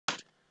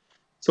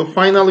So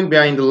finally, we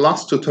are in the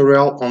last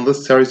tutorial on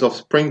this series of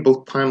Spring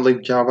Boot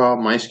Thymeleaf Java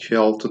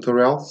MySQL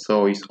tutorial.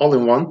 So it's all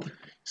in one.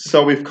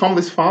 So we've come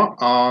this far,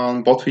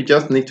 but we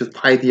just need to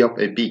tidy up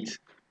a bit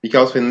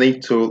because we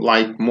need to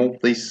move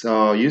this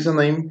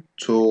username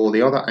to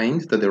the other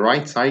end, to the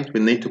right side.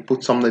 We need to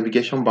put some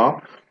navigation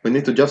bar. We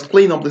need to just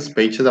clean up this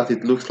page so that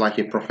it looks like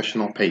a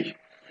professional page.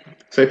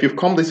 So if you've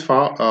come this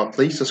far,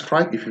 please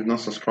subscribe if you've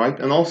not subscribed,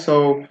 and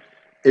also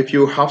if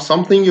you have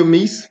something you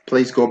miss,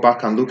 please go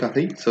back and look at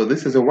it. So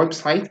this is a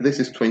website.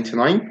 This is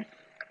 29.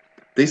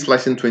 This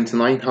lesson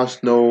 29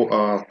 has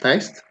no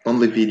text,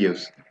 only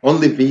videos.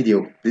 Only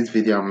video. This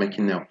video I'm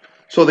making now.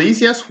 So the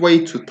easiest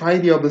way to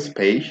tidy up this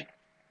page,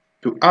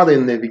 to add a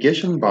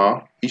navigation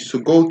bar, is to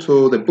go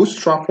to the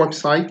Bootstrap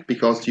website,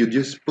 because you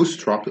use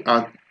Bootstrap to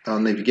add a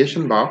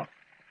navigation bar.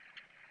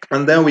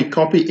 And then we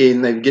copy a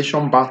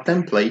navigation bar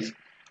template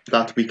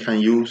that we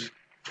can use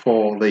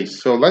for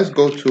this. So let's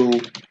go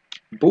to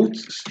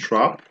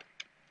Bootstrap.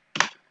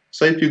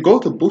 So if you go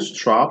to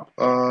Bootstrap,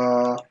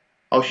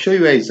 I'll show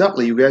you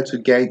exactly where to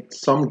get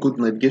some good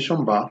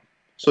navigation bar.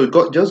 So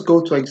just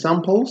go to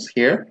examples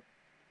here.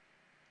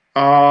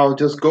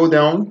 Just go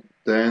down,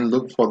 then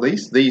look for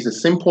this. This is a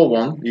simple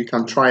one. You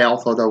can try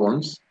out other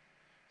ones.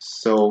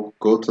 So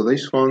go to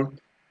this one.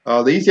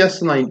 The easiest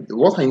thing,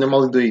 what I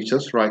normally do is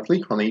just right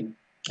click on it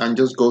and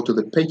just go to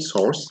the page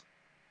source.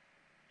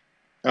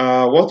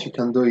 What you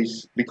can do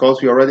is,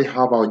 because we already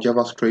have our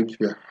JavaScript,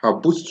 we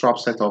have Bootstrap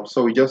set up,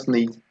 so we just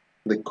need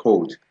the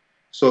code.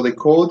 So the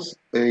code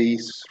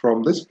is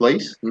from this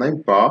place,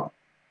 navbar.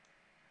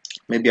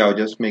 Maybe I'll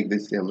just make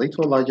this a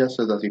little larger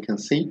so that you can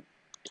see.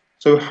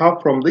 So we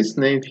have from this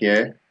nave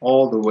here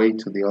all the way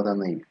to the other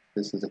nave.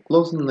 This is a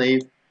closing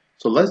nave.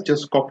 So let's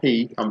just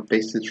copy it and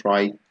paste it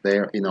right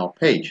there in our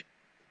page.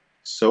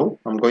 So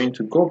I'm going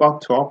to go back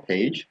to our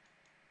page,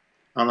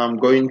 and I'm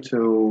going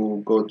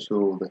to go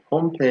to the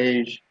home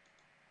page.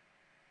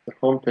 The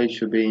home page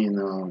should be in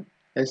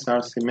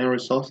src main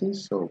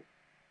resources. So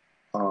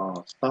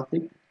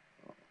static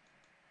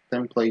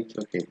template.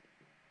 Okay.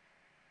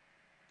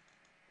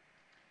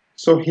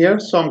 So here,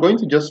 I'm going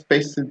to just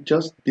paste it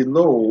just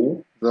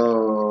below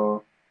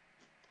the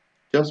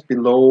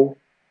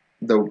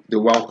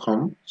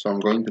welcome. So I'm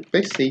going to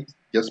paste it.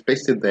 Just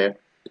paste it there.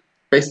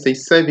 Paste it,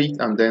 save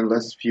it, and then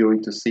let's view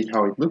it to see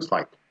how it looks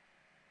like.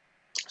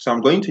 So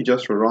I'm going to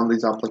just rerun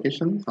this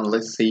application and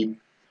let's see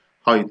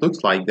how it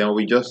looks like. Then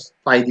we just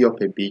tidy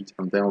up a bit,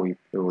 and then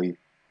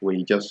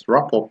we just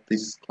wrap up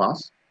this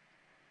class.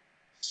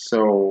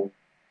 So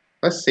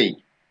let's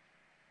see.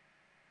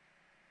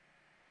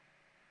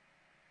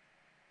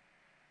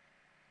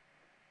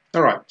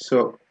 All right,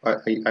 so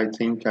I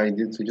think I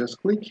need to just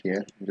click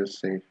here and just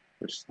say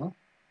restart.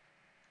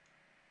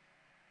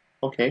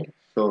 Okay,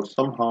 so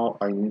somehow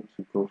I need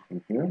to go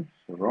from here.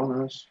 So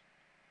run as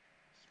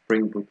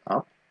Spring Boot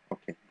app.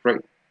 Okay,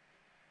 great.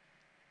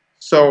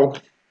 So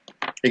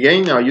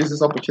again, I'll use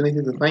this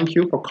opportunity to thank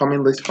you for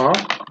coming this far.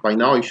 By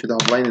now, you should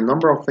have learned a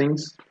number of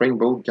things: Spring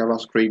Boot,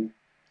 JavaScript,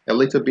 a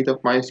little bit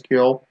of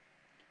MySQL,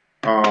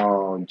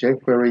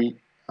 jQuery,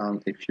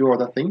 and a few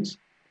other things.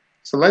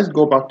 So let's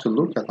go back to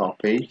look at our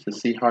page to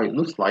see how it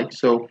looks like.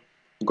 So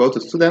go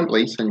to student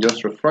list and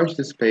just refresh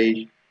this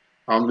page,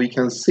 and we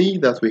can see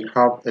that we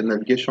have a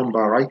navigation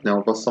bar right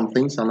now, but some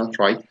things are not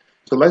right.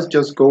 So let's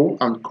just go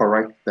and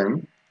correct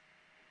them.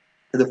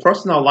 The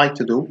first thing I'd like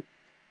to do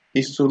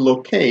is to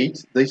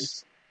locate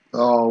this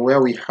where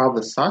we have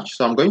the search.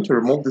 So I'm going to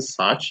remove the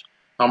search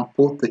and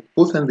put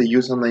in the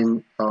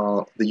username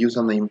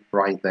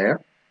right there.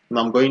 And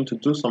I'm going to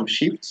do some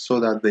shifts so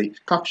that the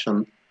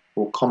caption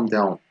will come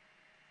down.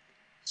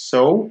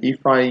 So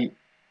if I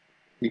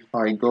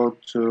go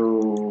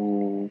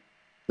to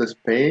this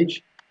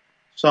page,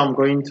 so I'm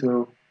going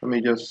to, let me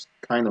just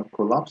kind of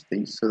collapse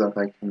this so that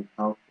I can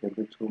have a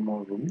little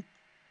more room.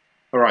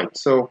 All right,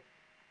 so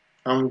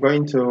I'm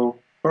going to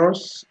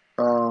first,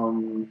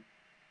 let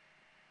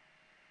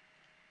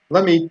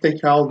me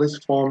take out this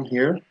form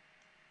here.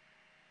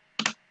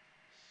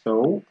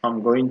 So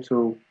I'm going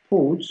to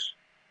put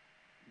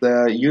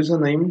the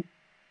username,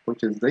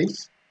 which is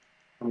this.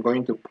 I'm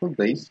going to put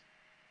this,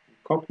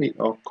 copy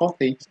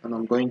it, and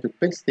I'm going to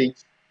paste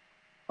it.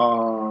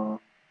 I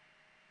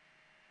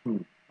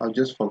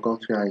just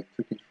forgot where I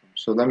took it from.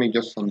 So let me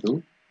just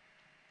undo.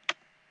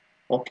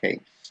 Okay,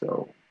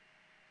 so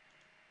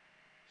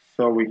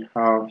we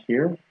have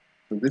here,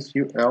 so this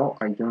UL,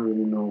 I don't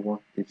really know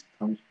what it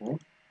stands for.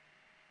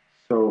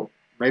 So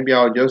maybe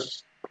I'll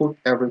just put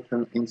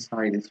everything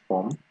inside this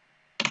form.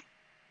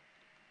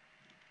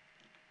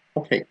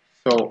 Okay,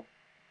 so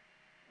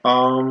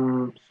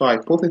I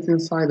put it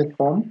inside the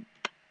form.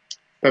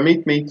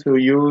 Permit me to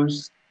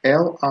use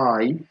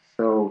li.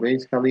 So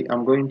basically,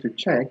 I'm going to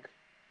check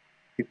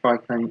if I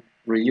can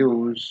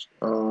reuse.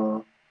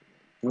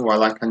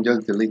 Well, I can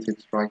just delete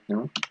it right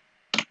now.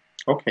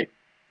 Okay,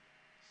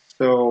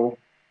 so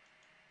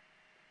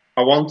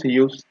I want to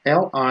use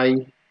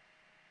li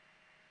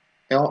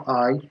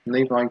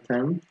nave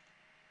item.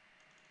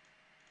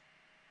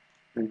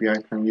 Maybe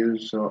I can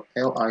use li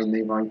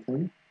nave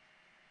item.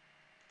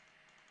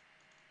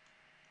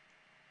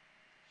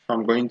 So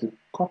I'm going to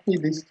copy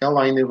this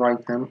linif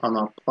item and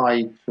apply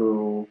it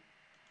to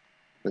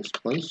this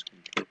place.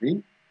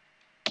 Control-V.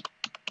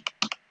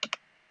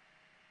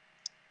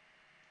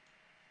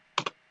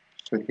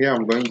 So here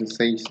I'm going to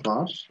say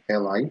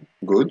 /li.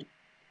 Good.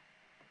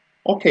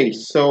 Okay,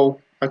 so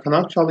I can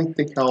actually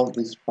take out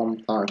this form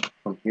tag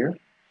from here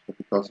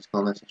because it's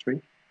not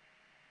necessary.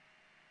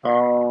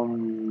 All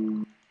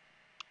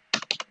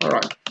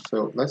right,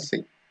 so let's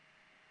see.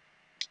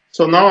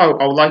 So now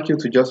I would like you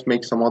to just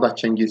make some other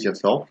changes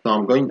yourself. Now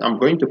I'm going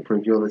to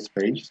preview this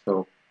page.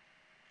 So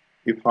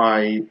if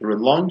I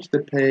relaunch the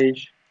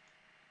page,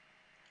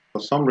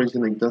 for some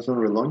reason it doesn't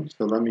relaunch.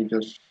 So let me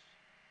just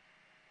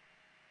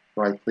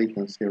right click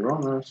and say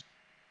run as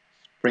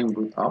Spring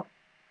Boot app.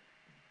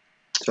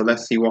 So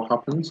let's see what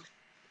happens.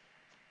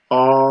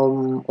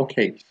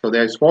 Okay, so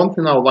there's one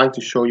thing I would like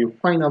to show you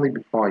finally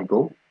before I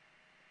go.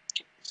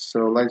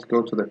 So let's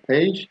go to the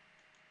page.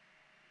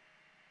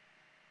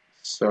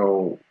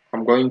 So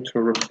I'm going to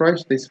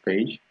refresh this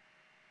page.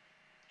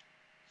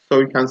 So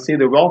you can see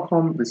the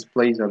welcome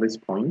displays at this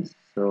point.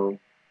 So,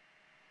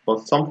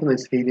 but something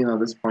is hidden at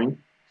this point.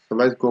 So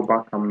let's go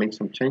back and make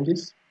some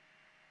changes.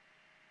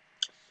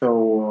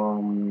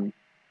 So,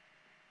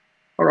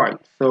 all right.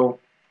 So,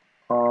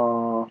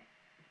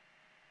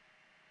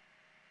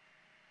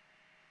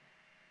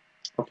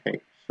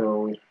 okay. So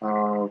we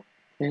have.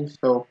 Okay.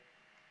 So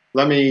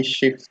let me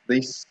shift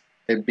this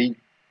a bit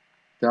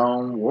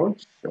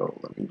downwards. So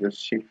let me just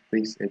shift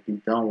this a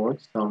bit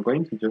downwards. So I'm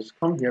going to just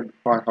come here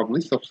before I have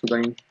list of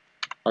students.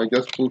 I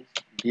just put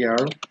here,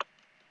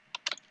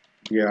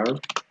 and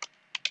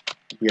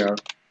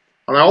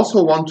I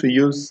also want to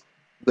use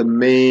the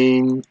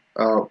main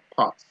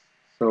path.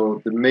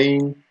 So the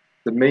main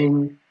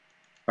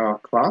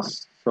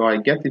class. So I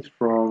get it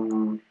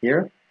from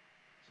here.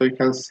 So you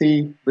can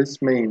see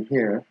this main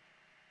here.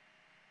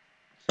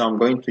 So I'm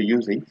going to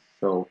use it.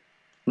 So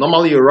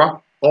normally you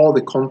wrap all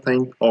the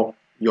content of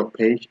your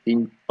page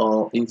in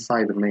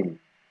inside the main.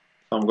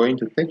 So I'm going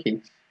to take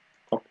it,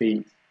 copy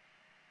it,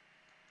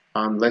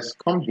 and let's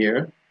come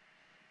here.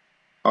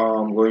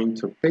 I'm going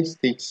to paste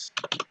it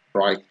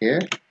right here.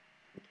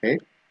 Okay.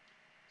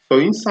 So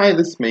inside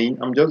this main,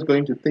 I'm just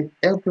going to take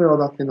every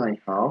other thing I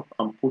have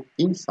and put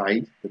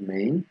inside the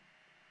main.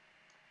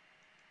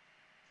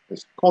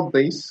 Let's cut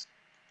this.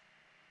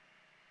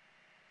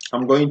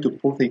 I'm going to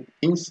put it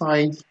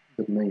inside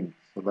the main.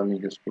 So let me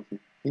just put it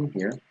in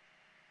here.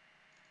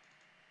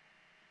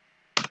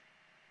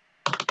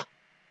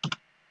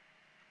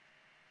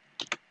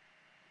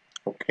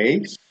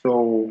 Okay,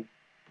 so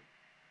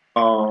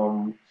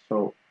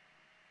so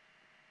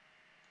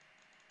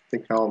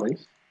take out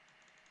this.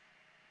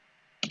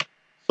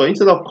 So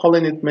instead of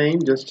calling it main,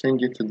 just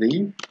change it to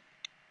div,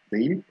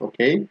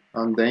 okay,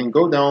 and then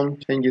go down,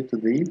 change it to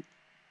div.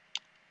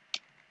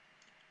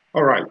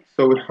 All right,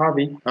 so we have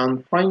it,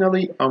 and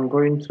finally, I'm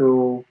going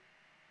to.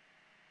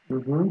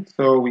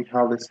 So we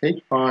have this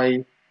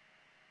h5.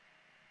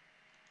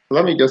 So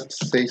let me just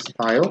say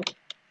style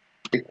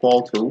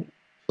equal to.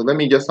 So let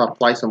me just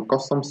apply some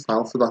custom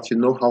style so that you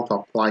know how to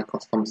apply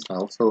custom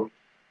style. So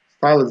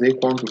style is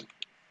equal to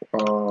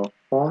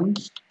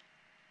fonts,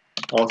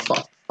 or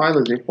style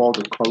is equal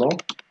to color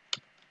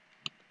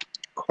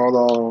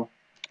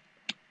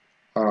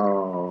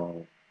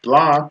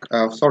black,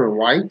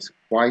 white.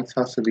 White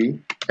has to be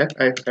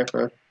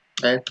FF,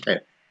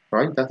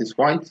 right? That is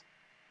white.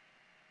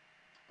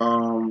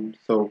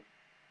 So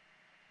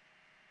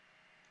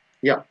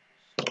yeah,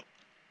 so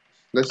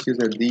let's use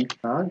a div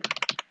tag.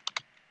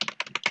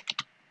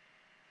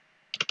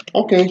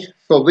 Okay,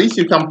 so this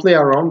you can play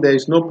around. There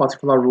is no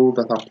particular rule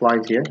that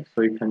applies here,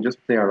 so you can just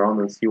play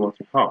around and see what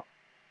you have.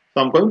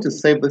 So I'm going to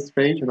save this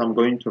page and I'm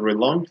going to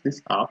relaunch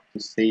this app to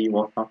see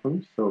what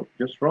happens. So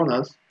just run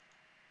as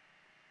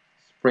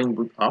Spring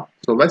Boot app.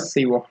 So let's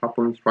see what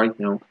happens right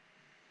now.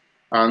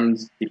 And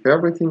if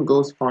everything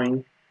goes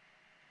fine,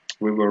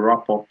 we will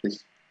wrap up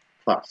this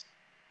class.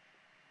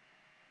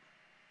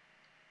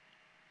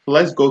 So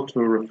let's go to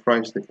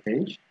refresh the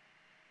page.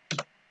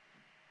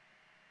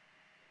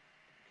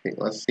 Okay,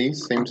 let's see.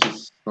 Seems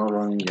it's not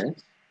running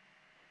yet.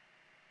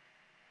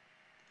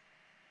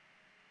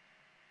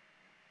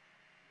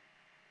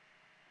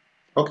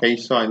 Okay,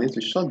 so I need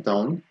to shut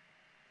down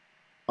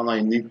and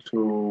I need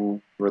to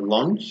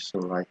relaunch. So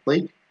right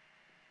click,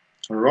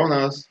 run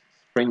as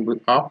Spring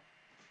Boot app.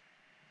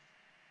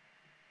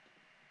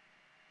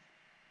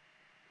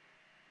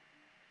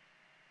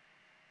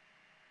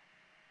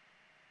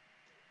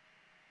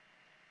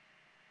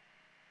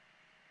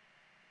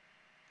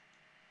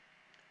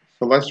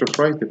 So let's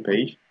refresh the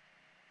page.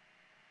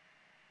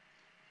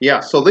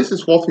 Yeah, so this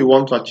is what we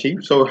want to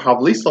achieve. So we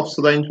have list of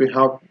students, we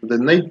have the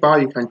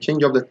navbar, you can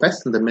change up the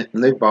text in the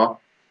navbar,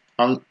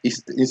 and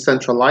it's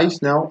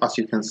centralized now, as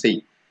you can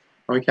see.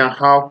 And we can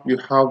have, you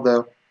have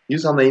the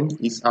username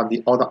is at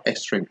the other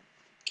extreme.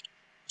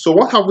 So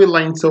what have we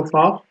learned so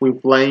far?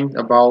 We've learned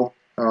about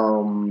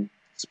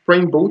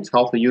Spring Boot,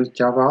 how to use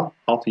Java,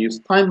 how to use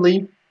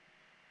Thymeleaf.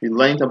 We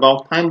learned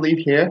about Thymeleaf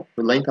here.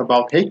 We learned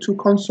about H2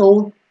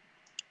 console.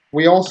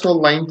 We also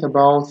learned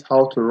about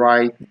how to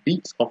write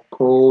bits of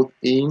code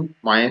in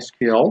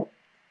MySQL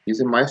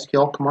using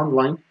MySQL command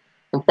line.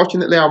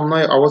 Unfortunately, I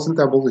wasn't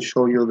able to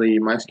show you the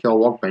MySQL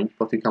workbench,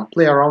 but you can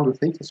play around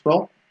with it as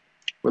well.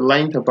 We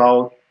learned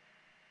about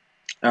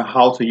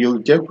how to use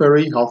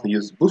jQuery, how to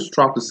use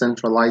Bootstrap to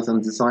centralize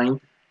and design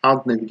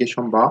add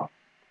navigation bar,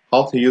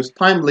 how to use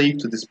Thymeleaf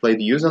to display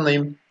the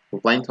username.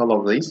 We've learned all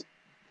of this.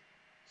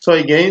 So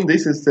again,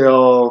 this is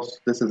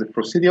the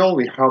procedure.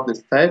 We have the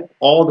step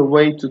all the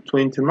way to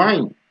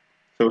 29.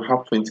 So we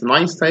have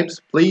 29 steps.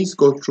 Please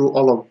go through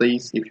all of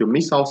these. If you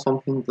miss out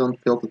something, don't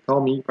fail to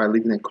tell me by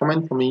leaving a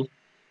comment for me.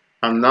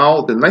 And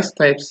now the next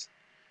steps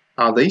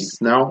are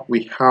this. Now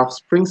we have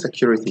Spring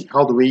Security.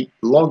 How do we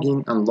log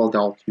in and log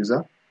out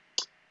user?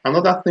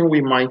 Another thing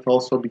we might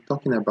also be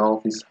talking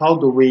about is how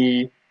do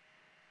we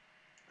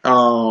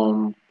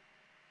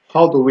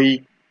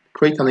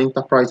create an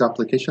enterprise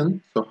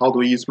application? So how do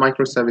we use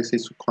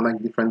microservices to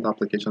connect different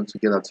applications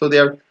together? So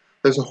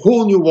there's a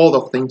whole new world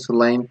of things to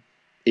learn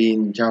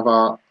in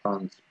Java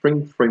and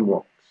Spring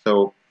Framework.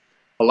 So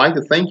I'd like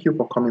to thank you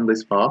for coming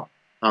this far,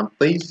 and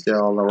please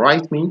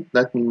write me,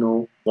 let me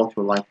know what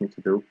you'd like me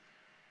to do.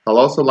 I'd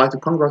also like to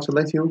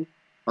congratulate you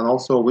and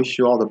also wish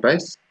you all the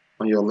best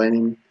on your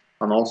learning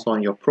and also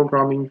on your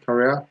programming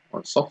career,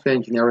 or software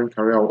engineering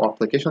career, or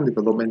application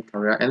development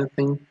career,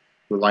 anything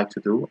you'd like to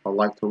do. I'd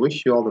like to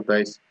wish you all the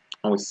best,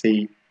 and we'll see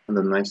you in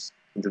the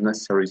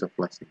next series of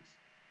lessons.